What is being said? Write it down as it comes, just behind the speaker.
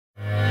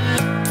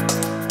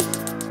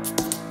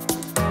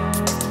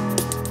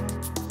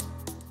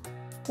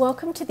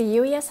Welcome to the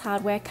UES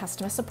Hardware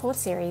Customer Support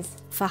Series.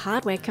 For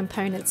hardware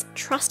components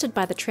trusted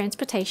by the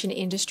transportation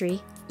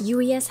industry,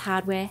 UES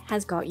Hardware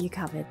has got you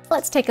covered.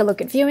 Let's take a look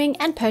at viewing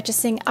and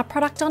purchasing a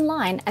product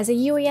online as a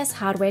UES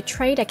Hardware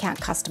trade account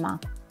customer.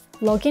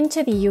 Log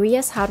into the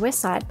UES Hardware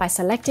site by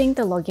selecting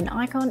the login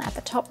icon at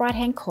the top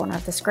right-hand corner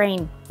of the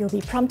screen. You'll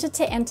be prompted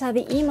to enter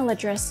the email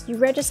address you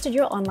registered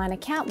your online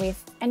account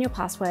with and your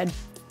password.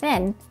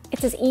 Then,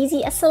 it's as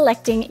easy as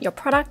selecting your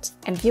product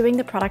and viewing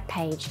the product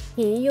page.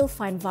 Here you'll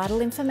find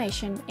vital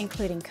information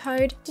including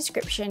code,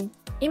 description,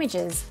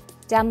 images,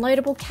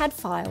 downloadable CAD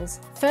files,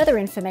 further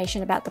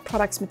information about the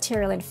product's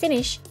material and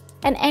finish,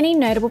 and any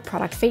notable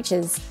product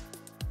features.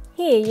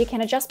 Here you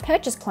can adjust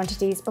purchase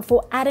quantities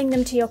before adding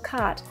them to your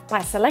cart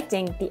by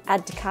selecting the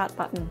Add to Cart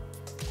button.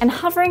 And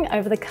hovering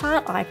over the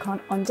cart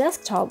icon on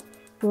desktop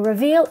will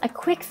reveal a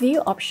quick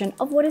view option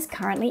of what is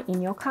currently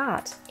in your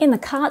cart. In the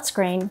cart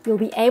screen, you'll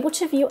be able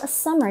to view a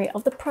summary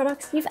of the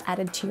products you've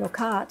added to your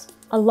cart,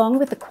 along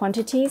with the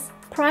quantities,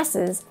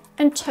 prices,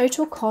 and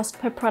total cost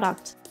per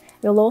product.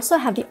 You'll also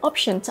have the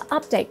option to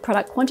update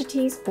product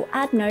quantities or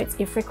add notes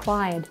if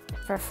required.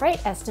 For a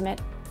freight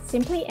estimate,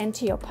 simply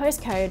enter your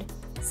postcode,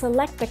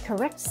 select the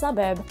correct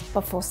suburb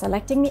before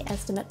selecting the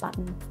estimate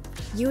button.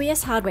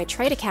 UES Hardware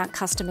Trade Account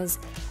customers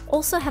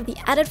also have the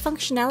added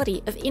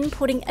functionality of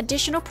inputting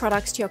additional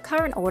products to your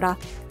current order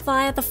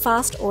via the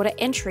fast order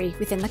entry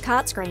within the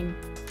cart screen.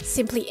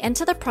 Simply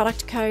enter the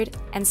product code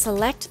and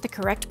select the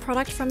correct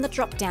product from the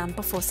drop-down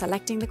before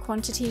selecting the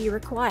quantity you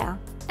require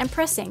and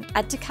pressing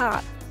Add to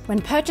Cart.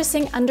 When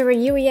purchasing under a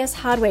UES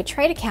Hardware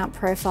Trade Account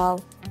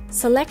profile,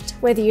 select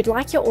whether you'd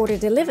like your order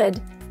delivered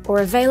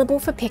or available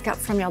for pickup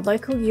from your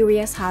local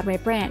UES Hardware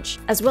branch,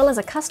 as well as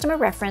a customer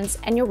reference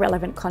and your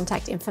relevant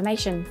contact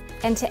information.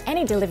 Enter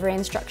any delivery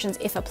instructions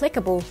if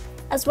applicable,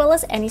 as well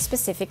as any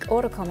specific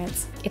order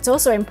comments. It's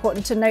also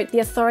important to note the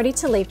Authority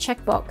to Leave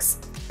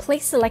checkbox.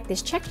 Please select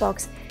this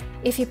checkbox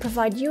if you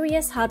provide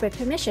UES Hardware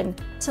permission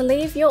to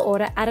leave your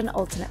order at an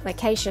alternate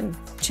location.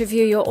 To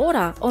view your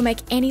order or make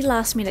any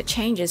last-minute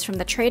changes from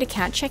the Trade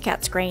Account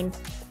checkout screen,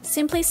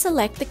 simply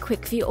select the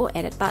Quick View or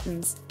Edit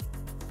buttons.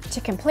 To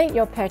complete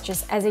your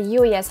purchase as a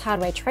UES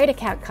Hardware Trade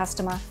Account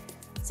customer,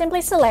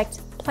 simply select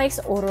Place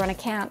Order on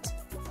Account.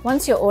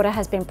 Once your order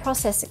has been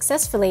processed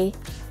successfully,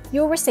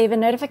 you'll receive a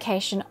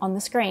notification on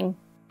the screen.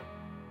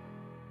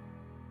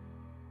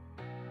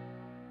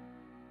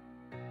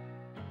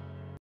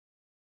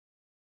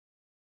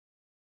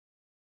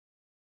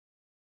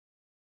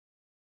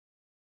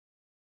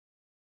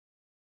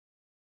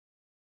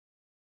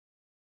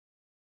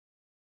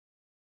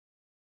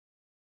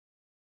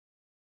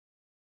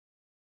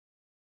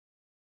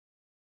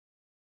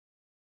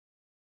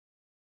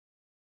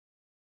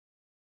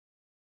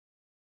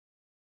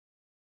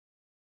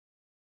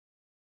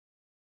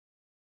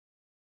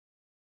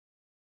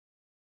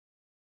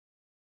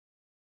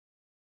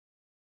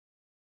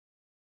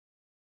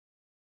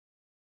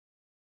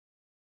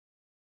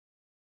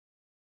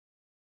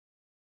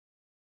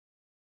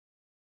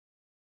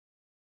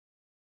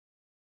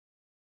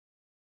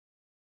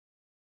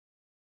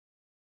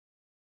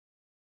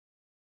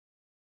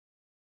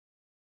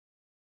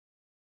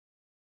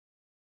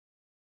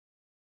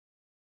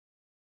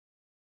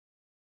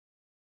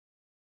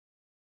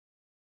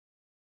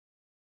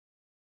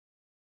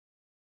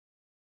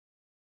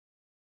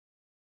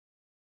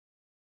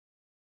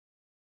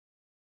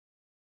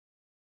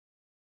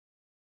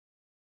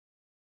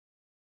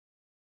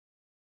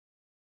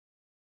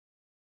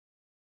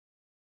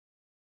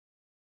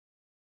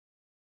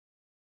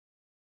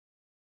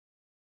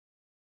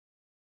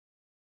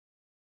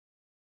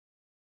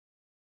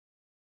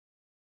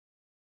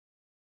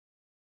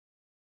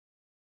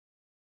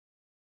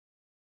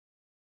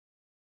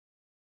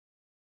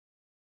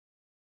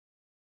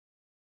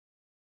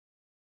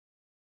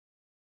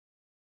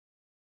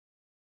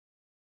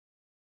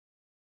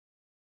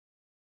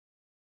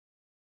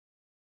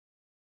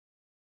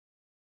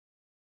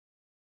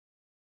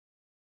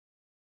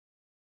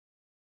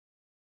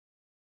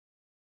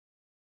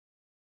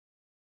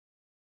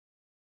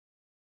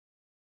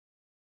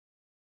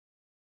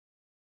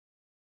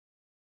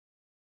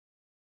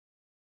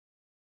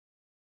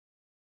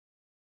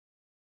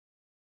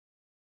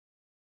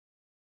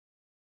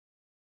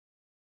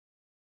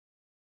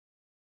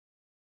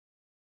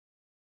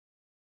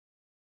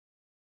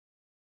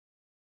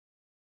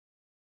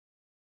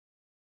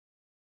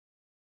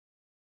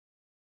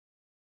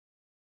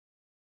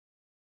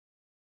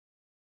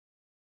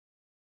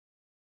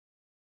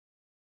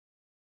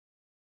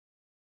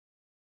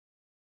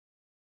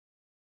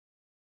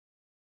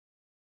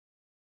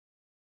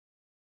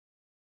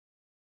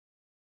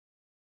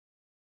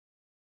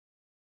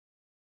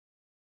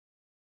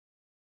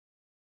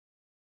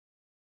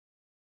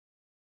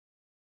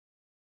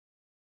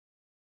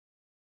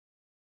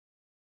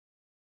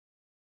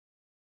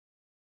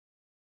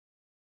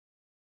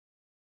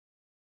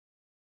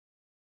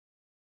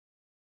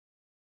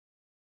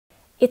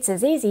 It's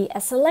as easy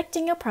as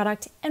selecting your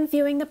product and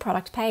viewing the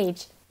product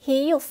page.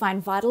 Here you'll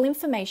find vital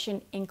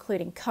information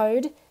including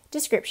code,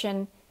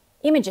 description,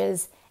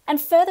 images, and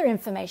further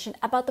information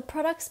about the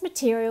product's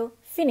material,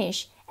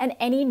 finish, and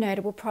any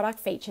notable product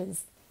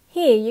features.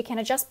 Here you can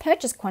adjust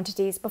purchase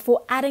quantities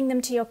before adding them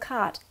to your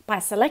cart by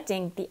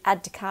selecting the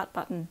Add to Cart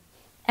button.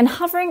 And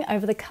hovering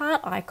over the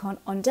cart icon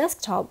on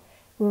desktop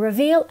will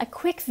reveal a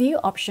quick view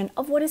option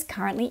of what is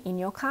currently in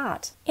your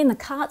cart. In the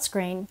cart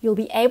screen, you'll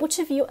be able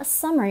to view a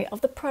summary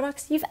of the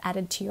products you've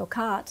added to your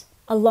cart,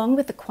 along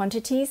with the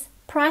quantities,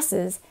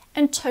 prices,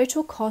 and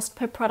total cost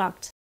per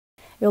product.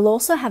 You'll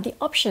also have the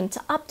option to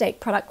update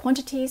product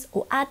quantities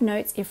or add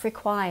notes if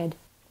required.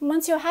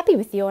 Once you're happy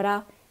with the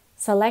order,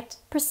 select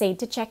Proceed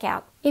to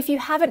Checkout. If you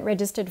haven't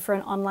registered for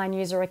an online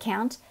user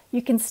account,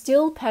 you can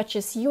still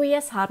purchase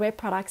UES Hardware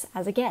products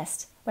as a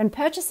guest. When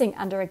purchasing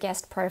under a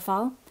guest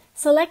profile,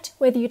 select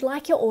whether you'd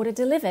like your order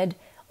delivered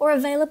or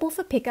available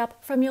for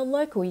pickup from your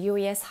local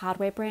UES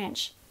Hardware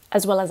branch,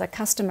 as well as a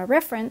customer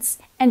reference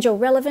and your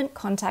relevant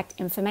contact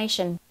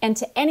information.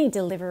 Enter any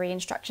delivery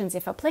instructions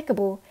if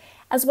applicable,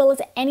 as well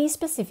as any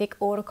specific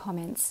order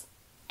comments.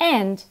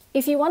 And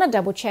if you want to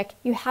double check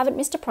you haven't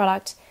missed a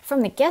product,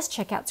 from the guest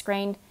checkout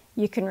screen,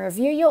 you can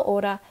review your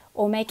order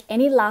or make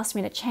any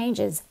last-minute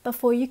changes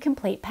before you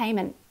complete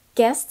payment.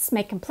 Guests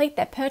may complete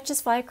their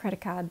purchase via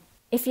credit card.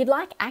 If you'd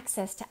like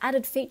access to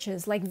added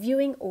features like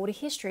viewing order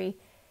history,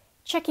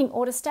 checking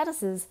order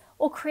statuses,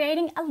 or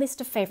creating a list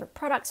of favorite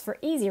products for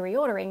easy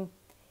reordering,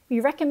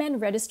 we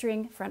recommend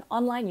registering for an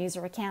online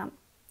user account.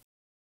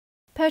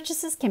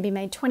 Purchases can be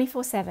made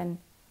 24/7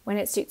 when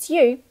it suits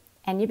you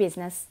and your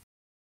business.